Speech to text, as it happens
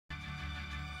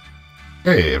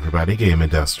Hey everybody, Game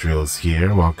Industrials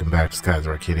here. Welcome back to Skies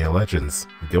of Arcadia Legends.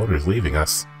 Gilder's leaving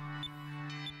us.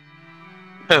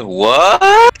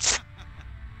 What?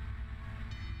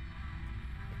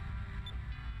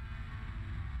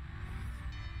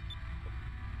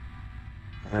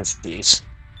 That's these.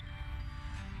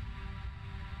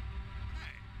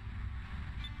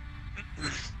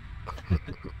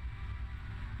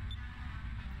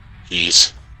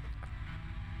 Jeez.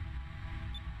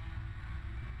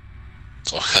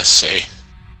 That's all I gotta say.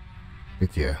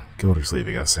 But yeah, Gilder's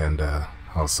leaving us, and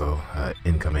also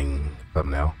incoming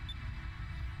thumbnail.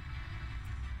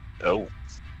 Oh.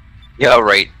 Yeah,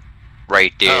 right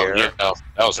there. Oh, yeah. Oh,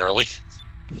 that was early.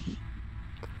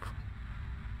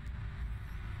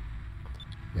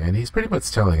 And he's pretty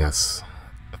much telling us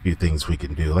a few things we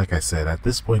can do. Like I said, at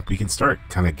this point we can start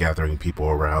kind of gathering people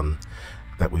around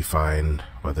that we find,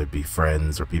 whether it be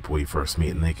friends or people we first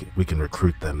meet, and we can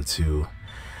recruit them to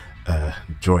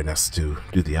join us to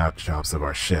do the odd jobs of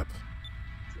our ship.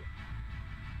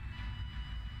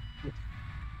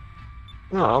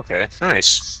 Oh, okay.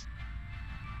 Nice.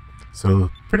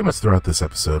 So pretty much throughout this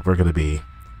episode, we're going to be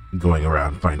going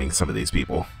around finding some of these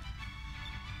people.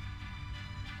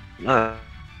 Nice.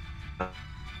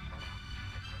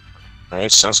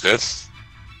 Sounds good.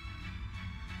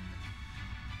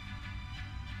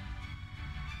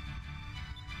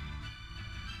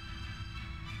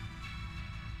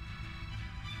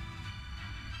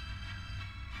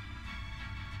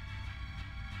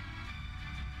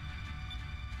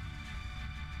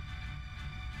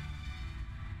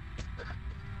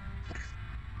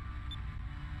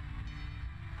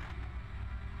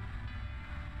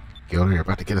 Gilder, you're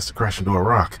about to get us to crash into a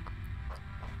rock.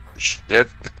 Shit.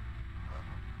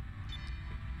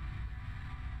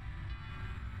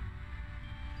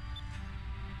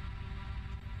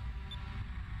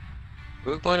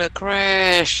 We're gonna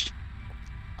crash.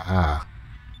 Ah.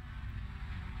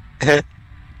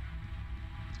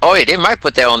 Oh yeah, they might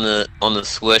put that on the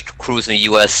Switch Cruising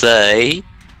USA.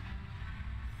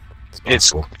 It's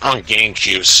possible. on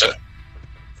GameCube, so...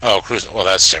 Oh, cruise. Well,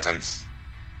 that's different.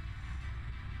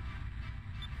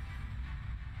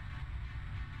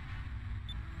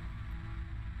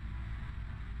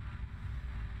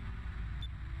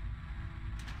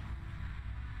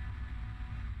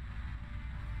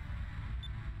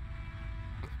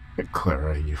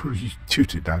 Clara, you two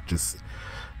did not just...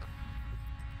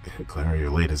 Clara, you're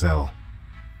late as hell.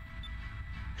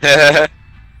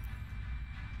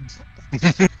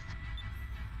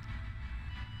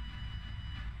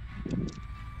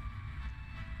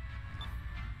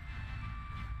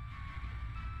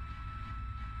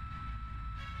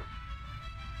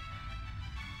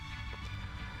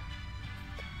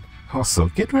 Also,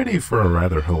 get ready for a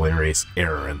rather hilarious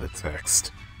error in the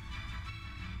text.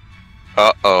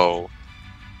 Uh-oh.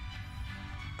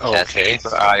 Okay. Keep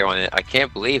an eye on it. I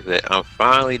can't believe it. I'm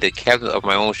finally the captain of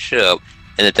my own ship,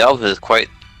 and the Delta is quite...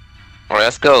 Alright,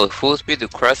 let's go. Full speed to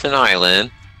Crescent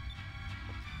Island.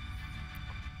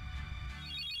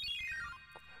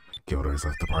 Gilder has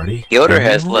left the party. Gilder and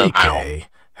has left. Enrique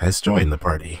has joined the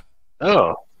party.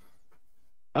 Oh.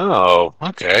 Oh,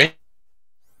 okay.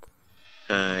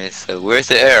 Alright, so where's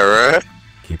the error?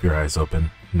 Keep your eyes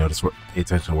open. Notice where... Pay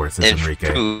attention to where it says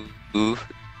Enrique.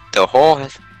 The hall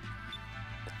has...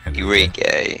 Enrique.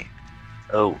 Enrique.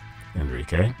 Oh.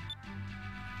 Enrique.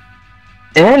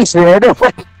 Engine?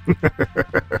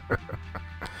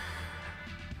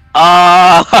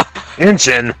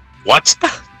 Engine? What?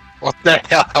 What the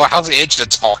hell? How's the engine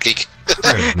talking?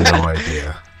 I have no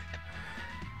idea.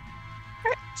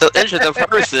 So enter the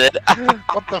person.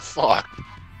 What the fuck?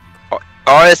 All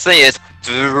I say is...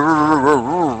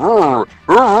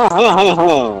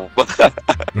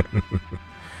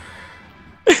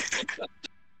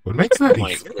 What makes that Oh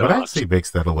my what gosh. actually makes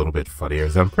that a little bit funnier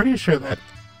is I'm pretty sure that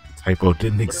typo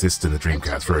didn't exist in the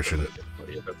Dreamcast version.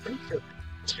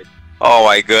 Oh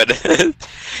my goodness.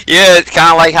 Yeah, it's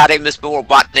kind of like how they misspelled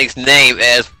Robotnik's name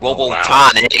as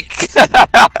Robotonic.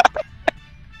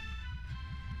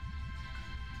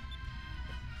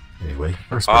 Anyway,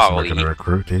 first person we're Polly. gonna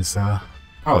recruit is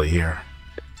Polly here.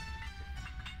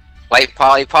 Like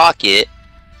Polly Pocket.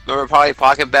 Remember Polly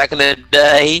Pocket back in the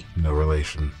day? No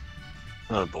relation.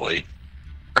 Oh boy.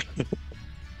 I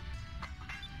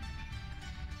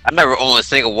never owned a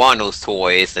single one of those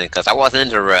toys because I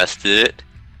wasn't interested.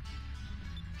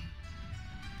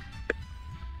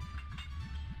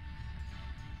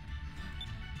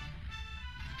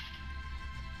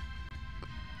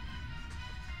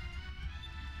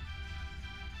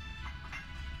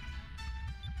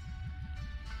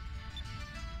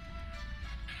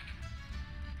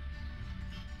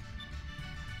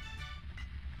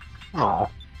 Oh,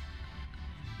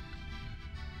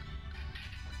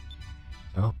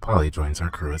 Well, Polly joins our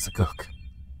crew as a cook.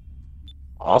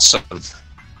 awesome.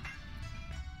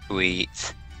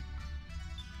 Sweet.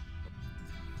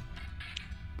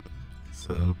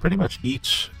 So pretty much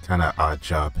each kind of odd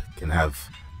job can have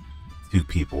 2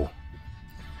 people.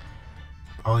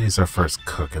 Polly is our first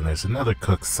cook, and there's another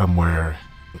cook somewhere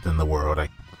within the world. I'm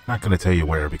not going to tell you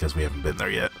where because we haven't been there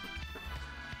yet.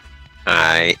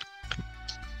 Alright.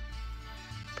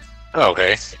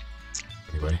 Okay.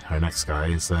 Anyway, our next guy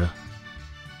is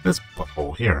this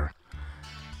butthole here.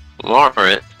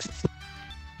 Lawrence.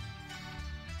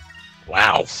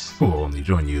 Wow. Who will only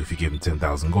join you if you give him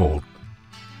 10,000 gold.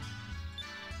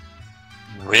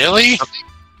 Really?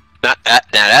 Now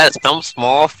that's some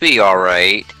small fee,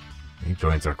 alright. He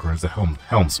joins our crew as a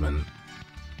helmsman.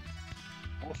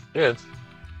 Oh, shit.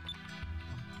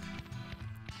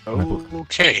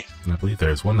 Okay. And I believe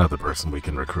there's one other person we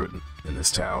can recruit in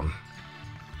this town.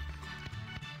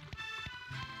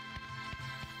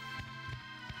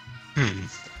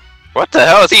 What the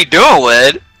hell is he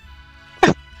doing?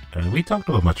 We talked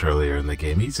to him much earlier in the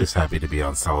game. He's just happy to be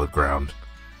on solid ground.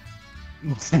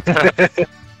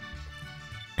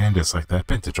 And just like that,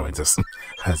 Benta joins us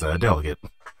as a delegate.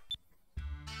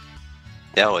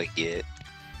 Delegate.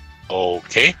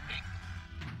 Okay.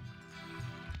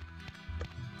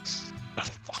 Oh,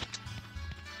 fuck.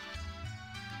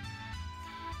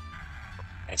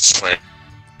 I swear.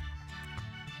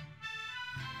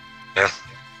 Yeah.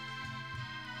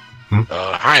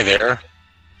 Hi there.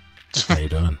 How you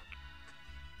doing?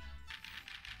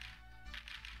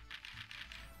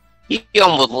 He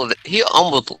almost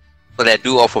let that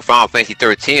dude off for Final Fantasy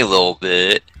 13 a little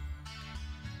bit.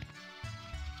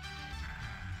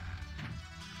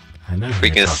 I know.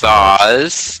 Freaking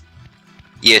Sauce.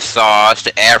 Yeah, Sauce,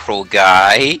 the Afro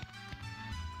guy.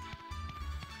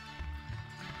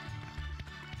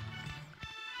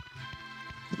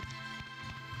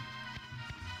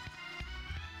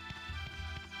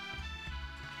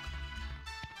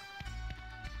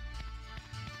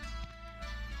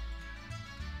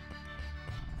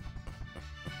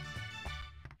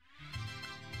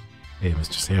 Hey,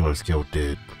 Mr. Sailor's Guild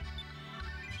dude.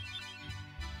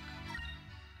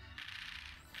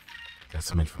 Got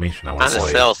some information I want Trying to to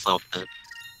say. sell something.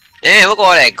 Damn, look at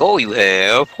all that gold you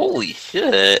have. Holy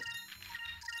shit.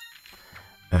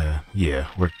 Yeah,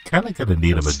 we're kind of gonna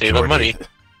need a Save the majority. money.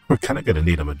 We're kind of gonna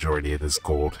need a majority of this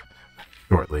gold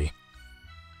shortly.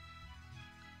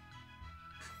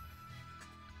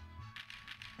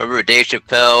 Remember Dave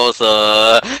Chappelle's,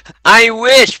 I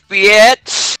wish,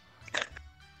 bitch!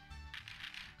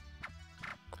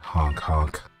 Honk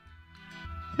honk.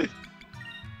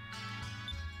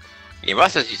 Yeah, my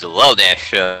sister used to love that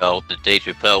show, the Dave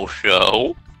Chappelle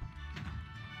show.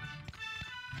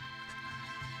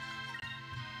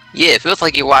 Yeah, it feels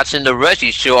like you're watching the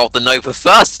Reggie show off the Night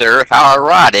Professor. How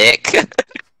erotic.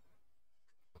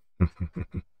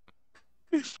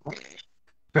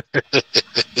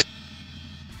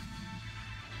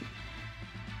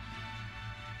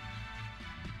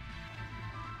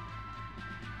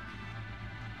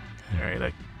 Alright,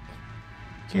 I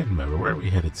can't remember where we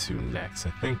headed to next. I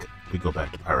think we go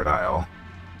back to Pirate Isle.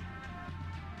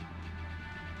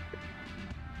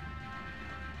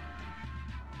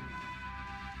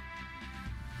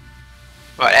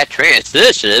 Oh, that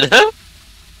transition.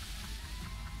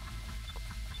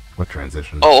 What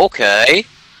transition? Oh, okay.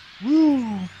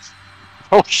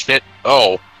 Oh shit.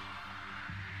 Oh.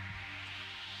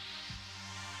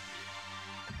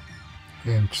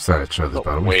 Yeah, I'm just trying to show this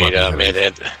battle. Wait a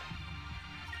minute.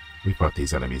 We fought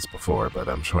these enemies before, but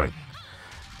I'm showing.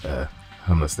 I'm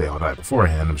gonna stay all night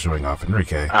beforehand. I'm showing off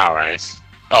Enrique. Alright.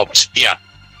 Oh, yeah.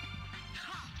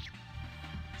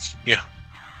 Yeah,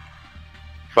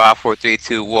 5, 4, 3,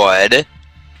 2, 1.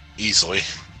 easily.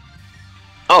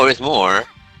 Oh, there's more.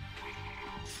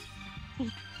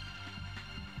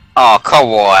 Oh, come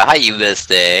on. How you missed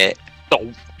that?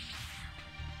 Oh.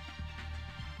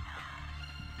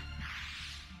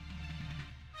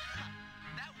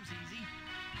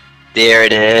 There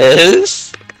it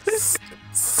is.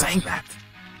 Saying that.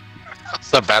 I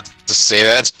was about to say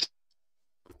that.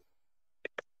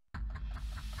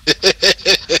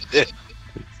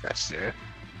 That's it.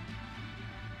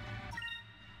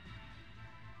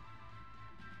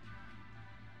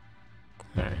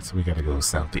 Alright, so we gotta go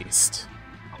southeast.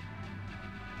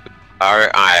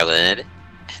 Our island.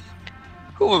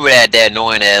 Who remember that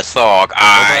annoying ass song?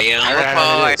 I am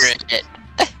a pirate.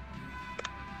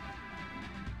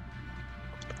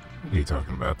 What are you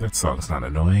talking about? That song's not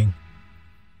annoying.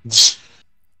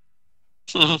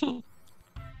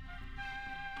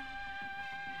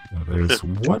 Now, there's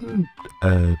one.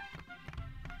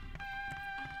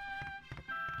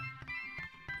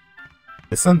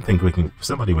 It's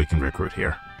somebody we can recruit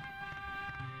here.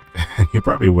 You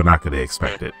probably were not going to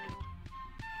expect it.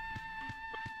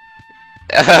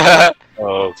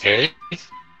 Okay.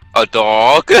 A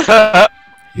dog?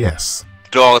 Yes,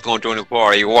 Dog's gonna join the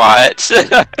party, what?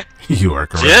 you are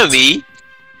correct. Jimmy?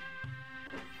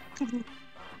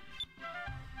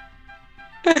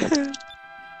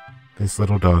 This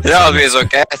little dog That was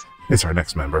okay. is our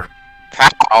next member.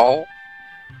 Pow!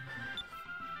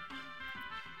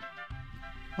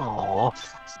 Aww.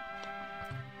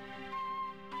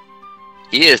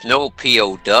 He is no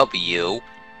POW.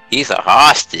 He's a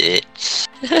hostage.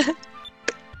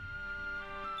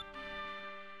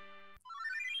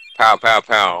 Pow, pow,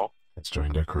 pow. Has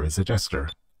joined our crew as a jester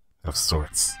of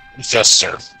sorts.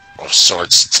 Jester of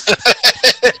sorts.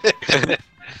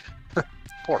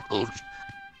 Poor Ood.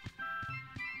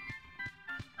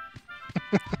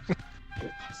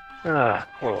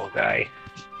 Poor little guy.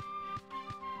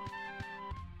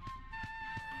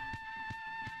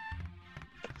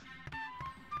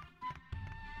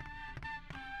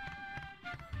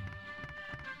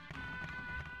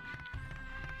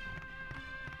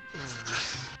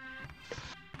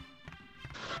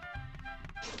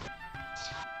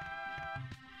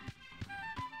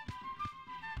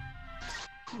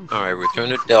 Alright, return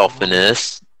to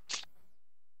Delphinus.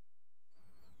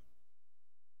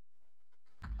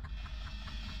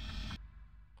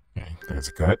 Okay, there's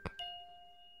a cut.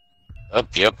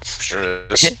 Yep, sure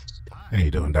is. How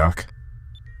you doing, Doc?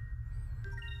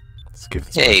 Let's give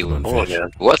this Hey, person one fish.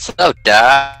 what's up,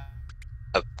 Doc?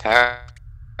 A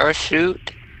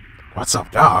parachute? What's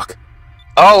up, Doc?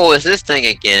 Oh, it's this thing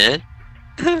again.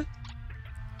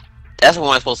 That's when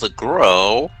I'm supposed to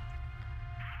grow.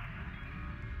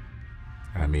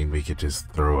 I mean, we could just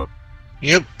throw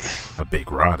Yep. a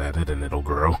big rod at it and it'll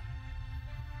grow.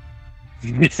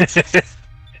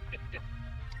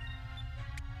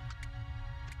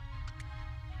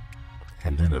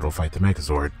 And then it'll fight the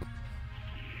Megazord.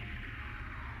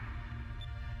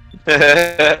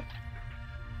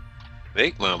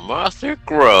 Make my monster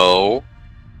grow.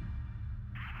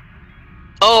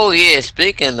 Oh yeah,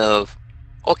 speaking of...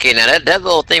 Okay, now that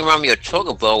little thing around me, a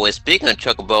chocobo, and speaking of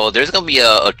chocobo, there's gonna be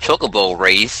a chocobo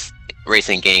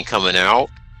racing game coming out.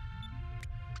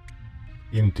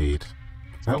 Indeed.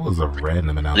 That was a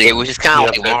random announcement. Yeah, which is kind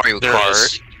of like Mario there Kart.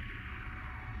 is.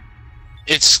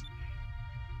 It's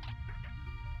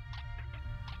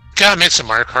got a mix of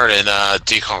Mario Kart and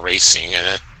Decon Racing in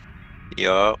it.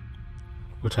 Yup.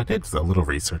 Which I did a little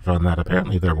research on that.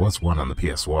 Apparently there was one on the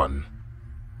PS1.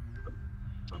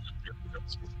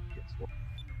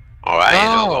 Oh, I didn't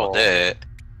know about that.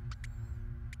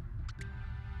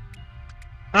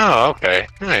 Oh, okay.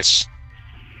 Nice.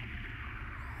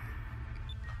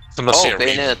 So must Oh, be a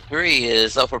Bayonetta 3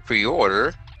 is up for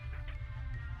pre-order.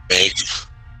 remake.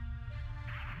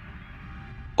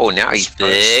 Oh, now he's Surprise.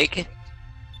 big.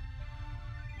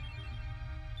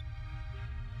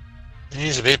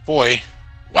 He's a big boy.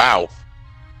 Wow.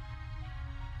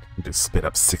 You just spit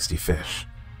up 60 fish.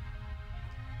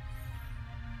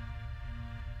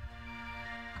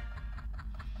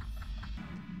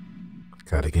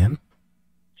 Cut again.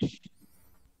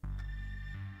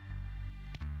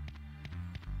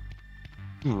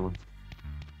 We're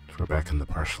back in the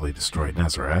partially destroyed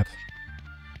Nazareth.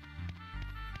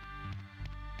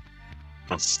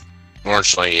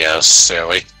 Unfortunately, yes,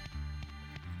 Sally.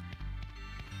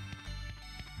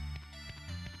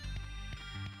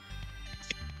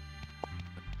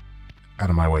 Out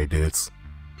of my way, dudes.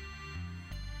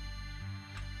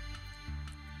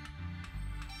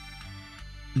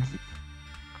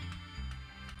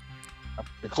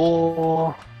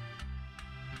 Cool.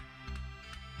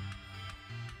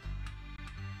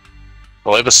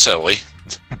 Well, it was silly.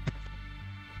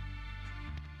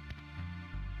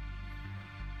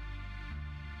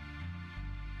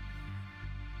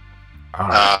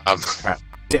 Crap.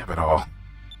 Damn it all.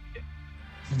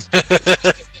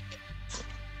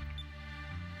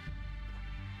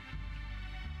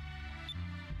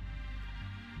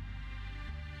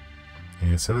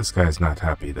 Yeah, so this guy's not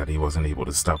happy that he wasn't able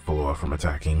to stop Valor from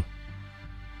attacking.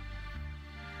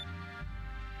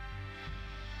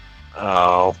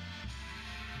 Oh.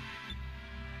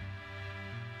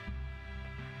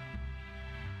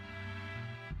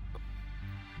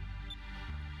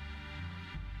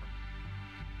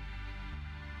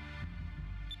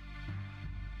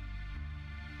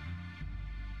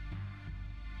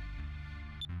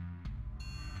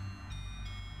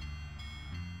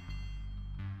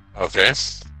 Okay.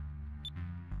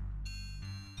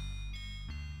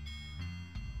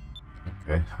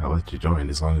 Okay, I'll let you join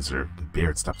as long as your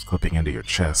beard stops clipping into your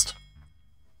chest.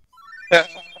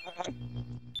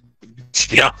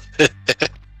 Yeah.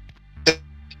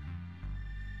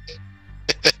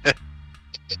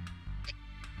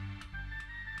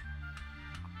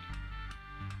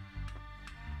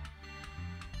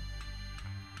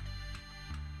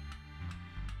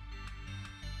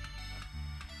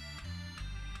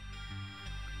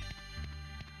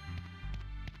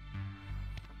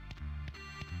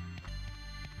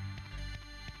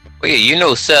 Oh yeah, you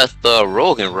know Seth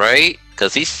Rogen, right?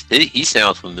 Cause he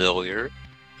sounds familiar.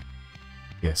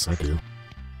 Yes, I do.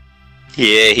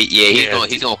 Yeah, Yeah.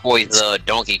 he's gonna voice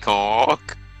Donkey Kong.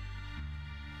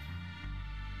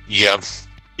 Yep.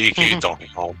 You can Donkey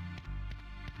Kong.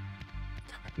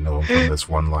 I know him from this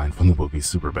one line from the movie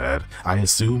Superbad. I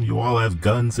assume you all have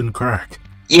guns and crack.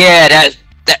 Yeah,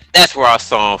 that's where I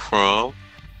saw him from.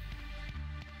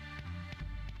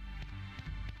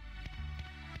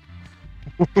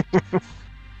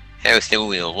 Haven't seen the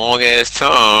movie in a long ass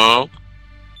time.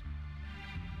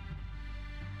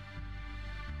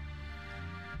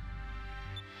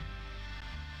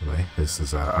 Anyway, this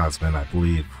is Osmond. I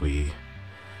believe we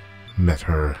met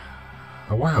her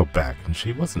a while back, and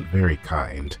she wasn't very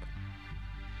kind.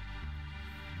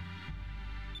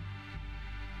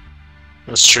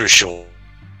 That's true, she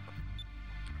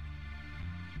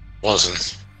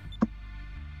wasn't.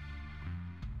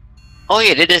 Oh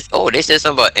yeah, they said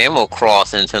something about Animal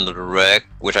Crossing Nintendo Direct,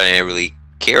 which I didn't really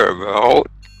care about.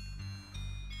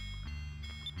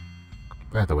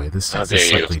 By the way, this How is dare you.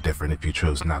 slightly different if you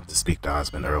chose not to speak to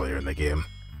Osmond earlier in the game.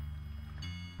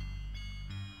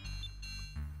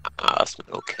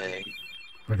 Okay.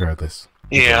 Regardless.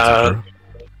 Yeah.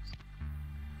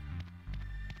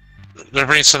 They're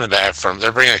bringing something back from.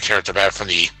 They're bringing a character back from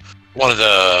one of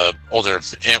the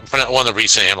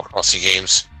recent Animal Crossing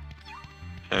games.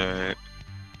 Alright.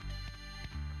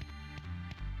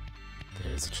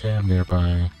 There's a jam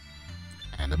nearby.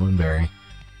 And a moonberry.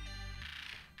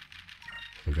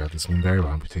 We got this moonberry.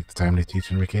 Why don't we take the time to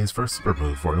teach Enrique his first super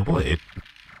move, Royal Blade?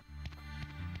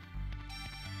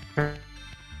 I've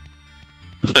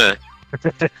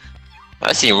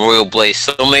seen Royal Blade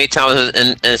so many times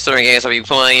in certain games I'll be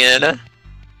playing.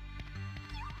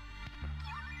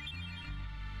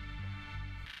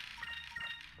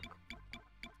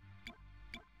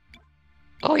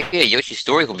 Oh yeah, Yoshi's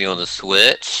Story gonna be on the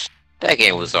Switch. That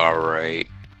game was alright.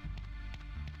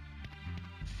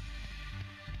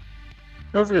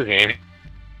 Over the game.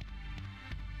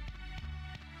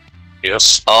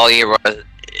 Yes. Oh yeah, right.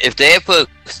 If they had put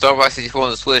Star Wars 64 on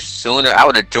the Switch sooner, I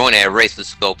would have joined that race with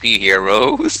Scope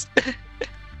Heroes.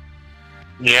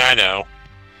 Yeah, I know.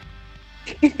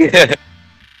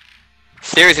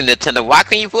 Seriously, Nintendo, why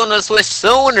can't you put on the Switch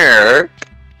sooner?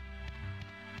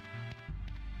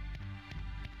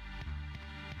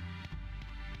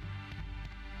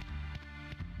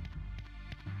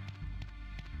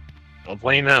 Don't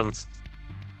blame them.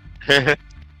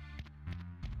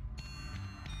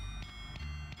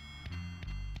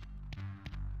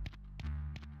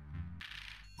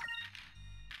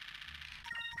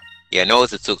 Yeah, I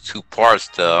noticed it took 2 parts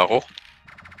though.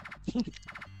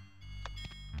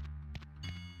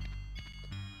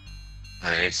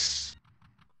 Nice.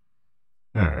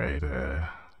 Alright, I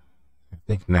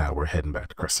think now we're heading back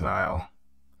to Crescent Isle.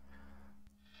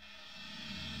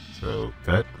 So,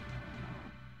 cut.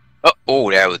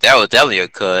 Oh, that was definitely a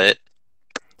cut.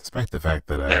 Despite the fact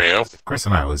that There you go.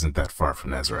 Crescent Isle isn't that far from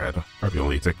Nazareth, probably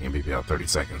only taking maybe about 30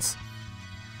 seconds.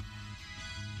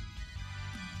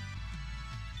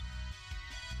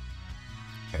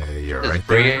 Hey, you're right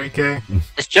there, Enrique?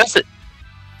 It's just a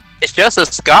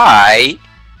sky.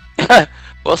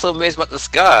 What's so amazing about the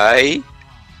sky?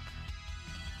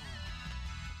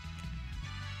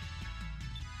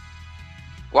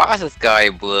 Why is the sky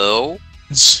blue?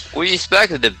 What do you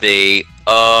expect it to be?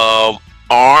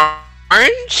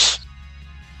 Orange?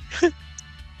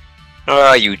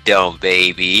 Oh, you dumb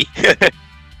baby.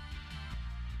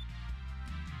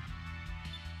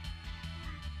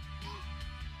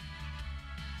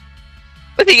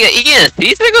 What, he getting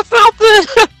seasick or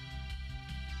something?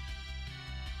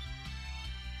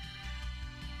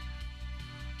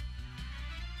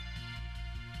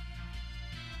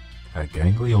 A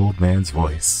gangly old man's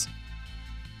voice.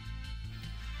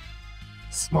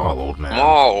 Small old man.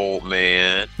 Small old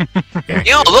man. Gangly.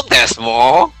 You don't look that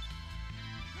small.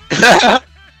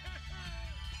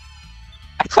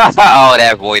 Oh,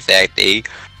 that voice acting.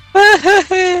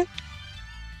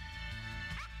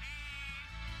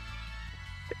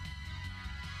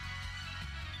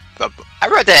 I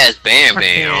read that as Bam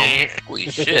Bam. Holy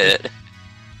shit.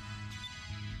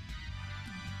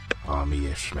 Call me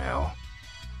Ishmael.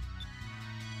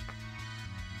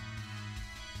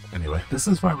 Anyway, this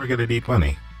is why we're gonna need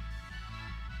money.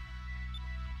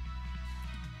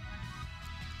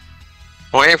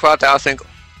 25,000.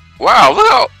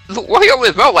 Wow, why you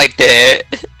always melt like that?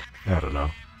 I don't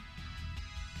know.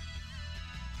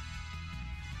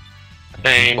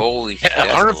 Dang. Holy shit,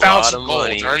 that's a 100,000 lot of gold.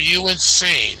 money. Are you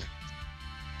insane?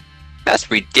 That's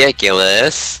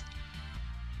ridiculous.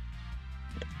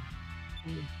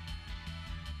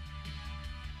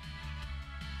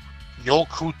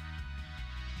 Yoku.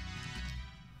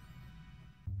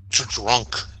 You're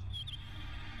drunk.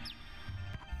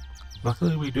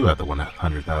 Luckily, we do have the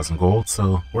 100,000 gold,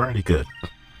 so we're already good.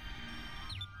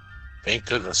 Thank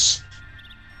goodness.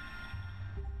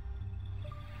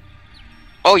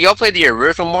 Oh, y'all played the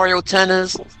original Mario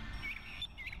Tennis?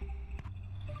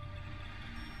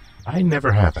 I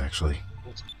never have, actually.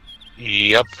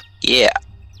 Yep. Yeah.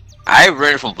 I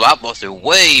rented from Blockbuster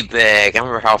way back. I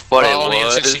remember how fun it On the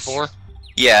was. N64?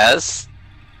 Yes.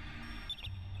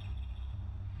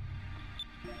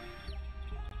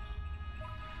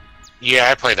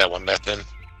 Yeah, I played that one back then.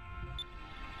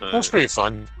 That was pretty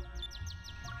fun.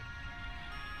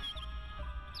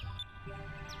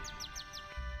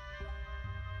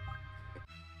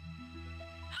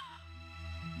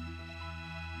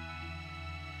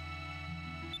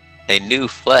 A new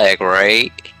flag,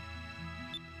 right?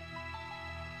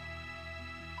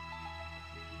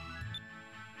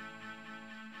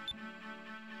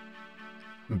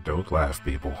 Don't laugh,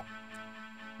 people.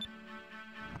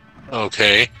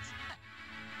 Okay.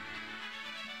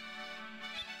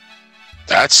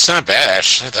 That's not bad,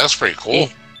 actually. That's pretty cool.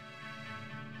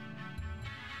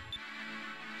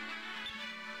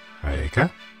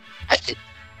 Aika?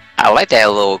 I like that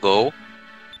logo.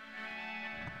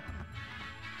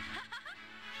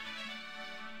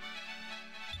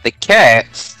 The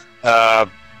cats.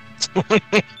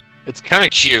 It's kind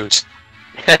of cute.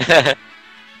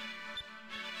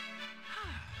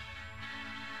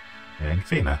 And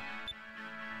Fina.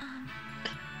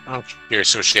 I'm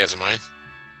curious what she has in mind.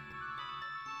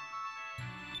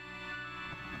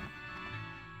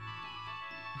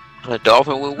 A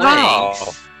dolphin with wings. Wow.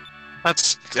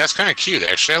 That's kind of cute,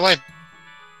 actually. I like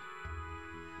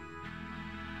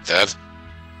that.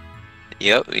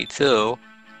 Yep, me too.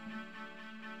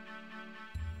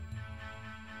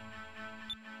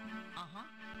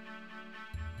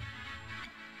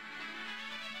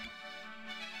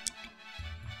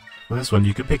 For this one,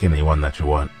 you can pick any one that you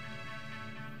want.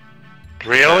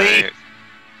 Really?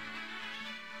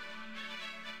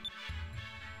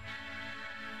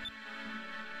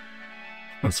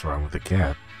 What's wrong with the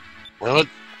cat? Well,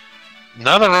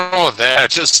 nothing wrong with that.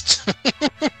 Just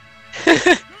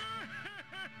I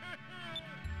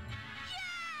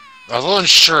was a little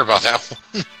unsure about that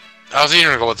one. I was either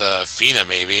gonna go with the Fina,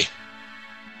 maybe.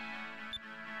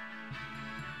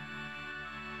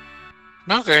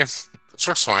 Okay, this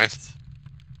works fine.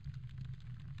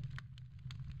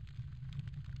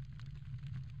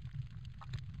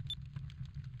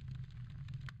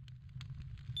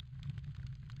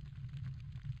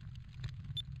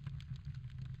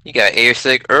 You got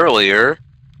airsick earlier.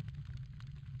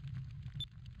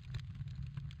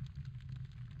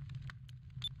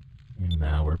 And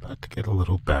now we're about to get a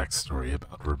little backstory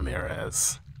about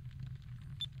Ramirez.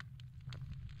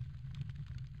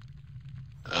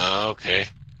 Okay,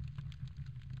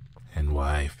 And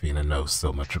why Fina knows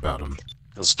so much about him.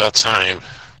 it's about time.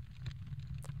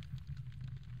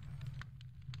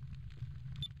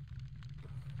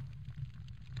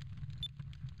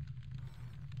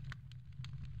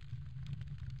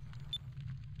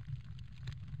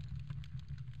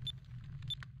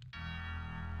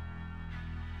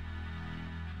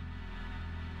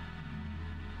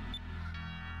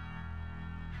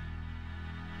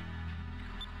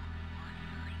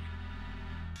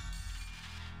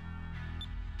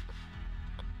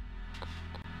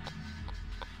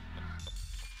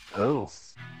 Oh.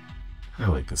 I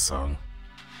like this song.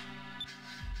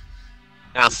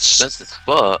 Sounds expensive as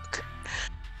fuck.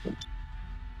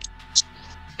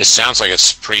 It sounds like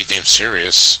it's pretty damn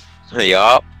serious.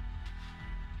 Yup.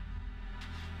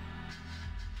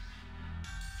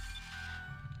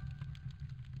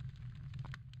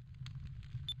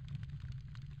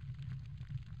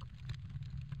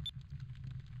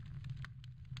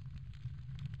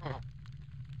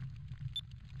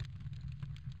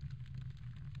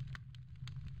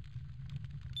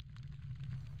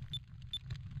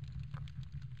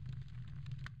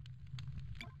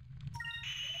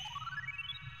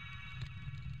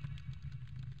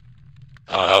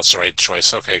 Oh, that's the right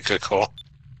choice. Okay, good call.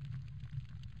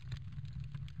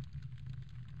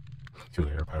 2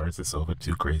 air pirates, a Silva,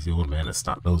 2 crazy old men, a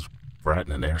snot-nosed brat,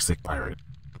 and an airsick pirate.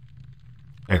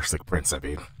 Airsick prince, I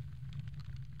mean.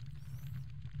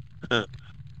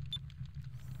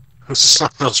 Who's the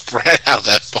those brat out of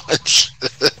that bunch?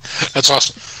 That's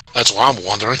awesome. That's what I'm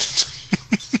wondering.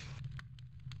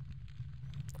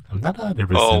 I'm not 100%,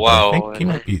 Oh, but I wow. think he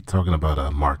might be talking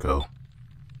about Marco.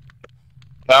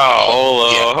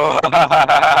 Oh,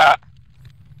 yeah.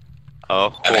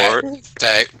 Of yeah. course.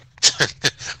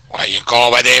 Why you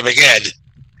call my name again?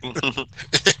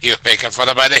 You're making fun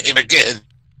of my name again.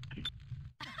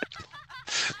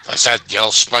 I said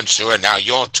yellow sponge to it, now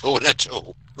you're doing it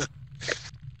too.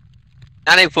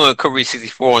 Now they putting Kirby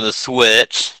 64 on the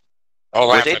Switch. Oh,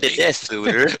 But they did that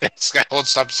sooner. This guy won't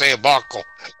stop saying Marco.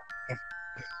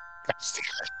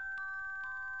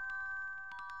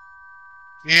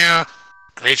 Yeah.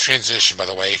 Great transition, by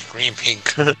the way. Green,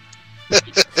 pink.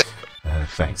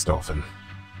 Thanks, Dolphin.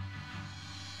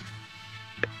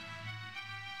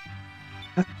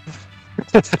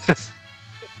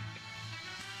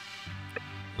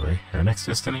 Anyway, our next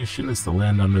destination is to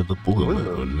land under the blue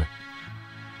moon.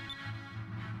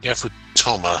 Yeah,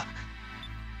 Futoma.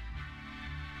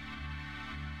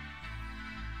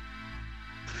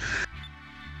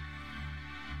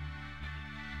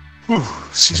 And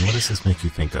what does this make you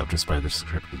think of just by the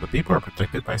description? The people are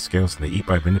protected by scales and they eat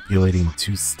by manipulating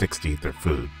 2 sticks to eat their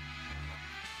food.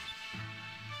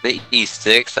 The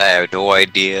E6, I have no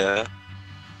idea.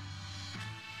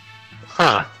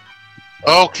 Huh.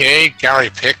 Okay, Gary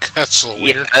pick. That's a little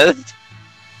weird. Yes.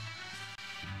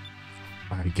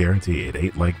 I guarantee it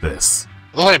ain't like this.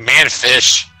 Look like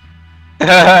manfish.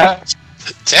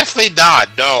 Definitely not,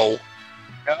 no.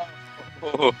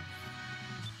 No.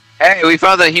 Hey, we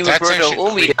found the human That's version of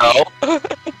actually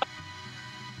Umio.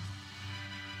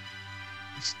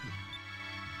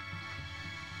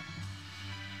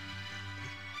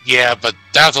 Yeah, but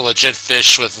that was a legit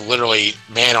fish with literally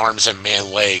man arms and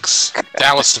man legs.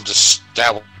 That was some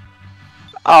that was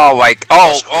Oh my!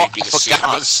 creepy to see, forgot.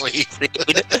 honestly.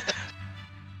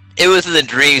 It was in the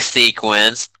dream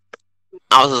sequence.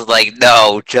 I was just like,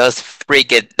 no, just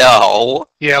freaking no.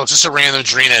 Yeah, it was just a random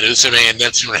dream that Usume and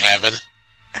Netsu were having.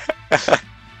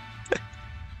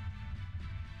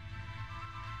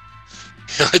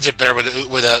 The bear with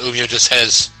Umio just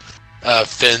has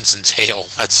fins and tail.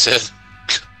 That's it.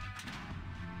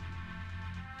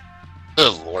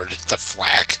 Oh lord, the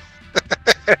flack.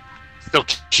 So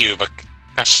cute, but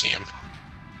gosh damn.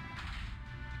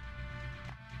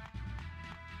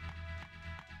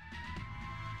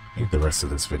 I think the rest of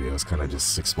this video is kind of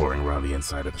just exploring around the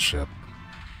inside of the ship.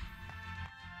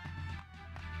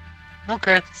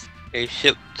 Okay. A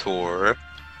ship tour.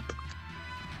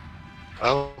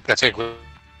 Well, I think we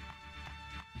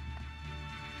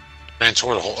ran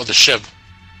toward the whole of the ship.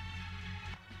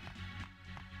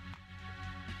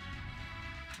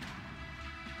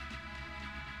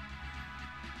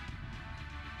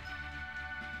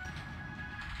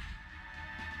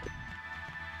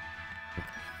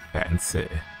 Fancy.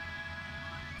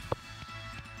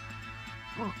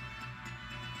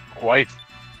 Quite.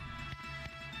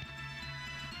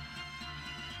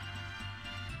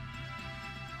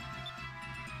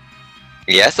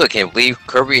 Yeah, I still can't believe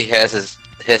Kirby has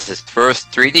his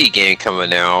first 3D game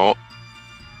coming out.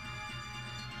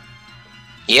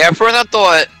 Yeah, at first I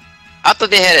thought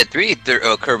they had a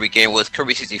 3D Kirby game was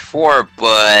Kirby 64,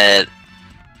 but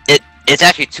it's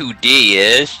actually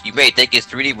 2D-ish. You may think it's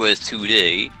 3D, but it's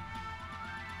 2D.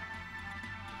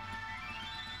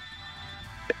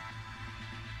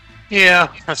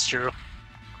 Yeah, that's true.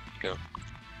 Yeah.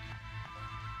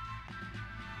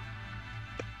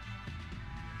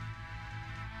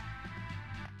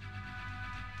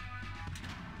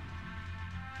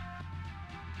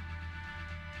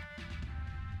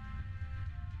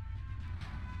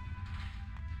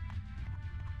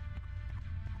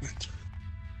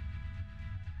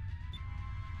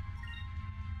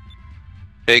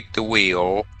 Take the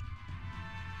wheel.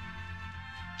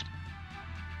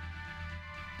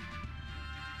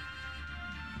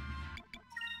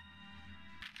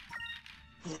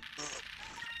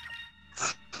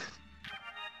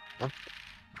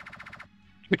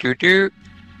 Do.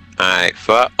 Alright,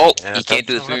 fuck. Oh, Yeah, you can't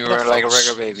do this that's when you not run like a folks.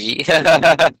 regular baby.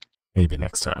 Maybe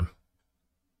next time.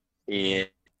 Yeah.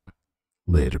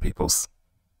 Later, peoples.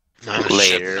 Not a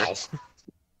Later. ship,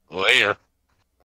 no. Later.